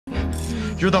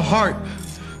You're the heart.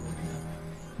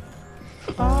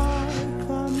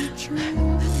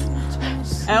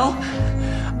 Elle,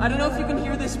 I don't know if you can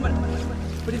hear this,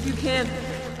 but if you can,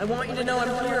 I want you to know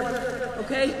I'm here,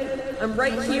 okay? I'm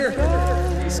right here.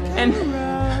 And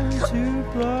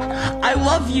I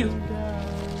love you.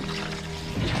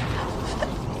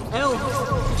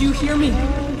 Elle, do you hear me?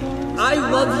 I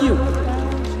love you.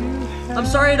 I'm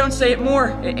sorry I don't say it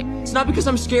more. It's not because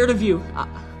I'm scared of you.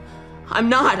 I'm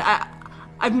not.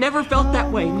 I've never felt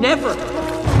that way. Never.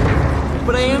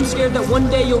 But I am scared that one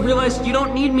day you'll realize you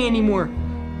don't need me anymore.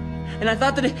 And I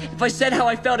thought that if I said how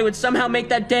I felt, it would somehow make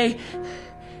that day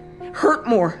hurt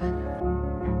more.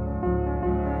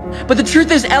 But the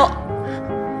truth is, Elle,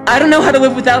 I don't know how to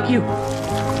live without you.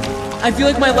 I feel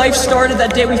like my life started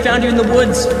that day we found you in the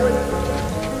woods.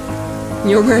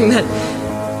 You were wearing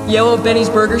that yellow Benny's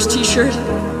Burgers t-shirt,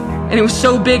 and it was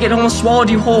so big it almost swallowed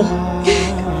you whole.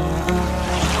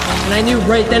 And I knew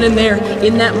right then and there,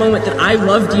 in that moment, that I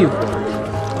loved you.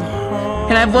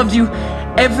 And I've loved you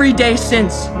every day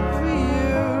since.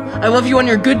 I love you on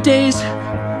your good days.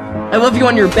 I love you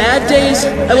on your bad days.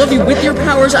 I love you with your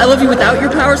powers. I love you without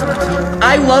your powers.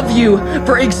 I love you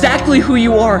for exactly who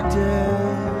you are.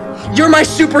 You're my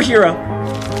superhero.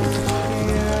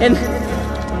 And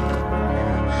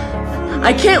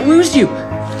I can't lose you.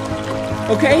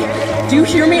 Okay? Do you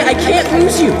hear me? I can't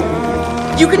lose you.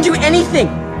 You can do anything.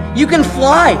 You can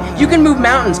fly. You can move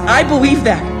mountains. I believe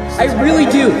that. I really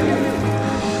do.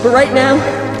 But right now,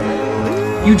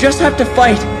 you just have to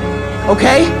fight.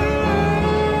 Okay?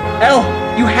 Elle,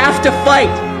 you have to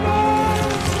fight.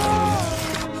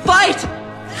 Fight!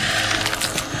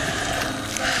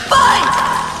 Fight!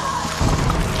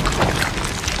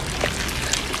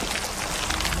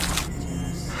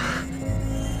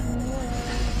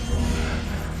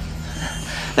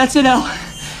 That's it, Elle.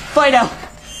 Fight, Elle.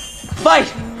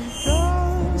 Fight!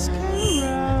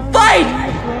 Fight!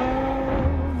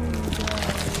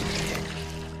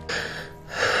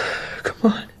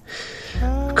 Come on.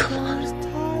 Come on.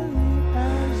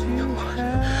 Come on.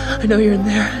 I know you're in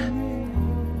there.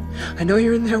 I know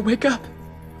you're in there. Wake up.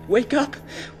 Wake up.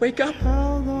 Wake up.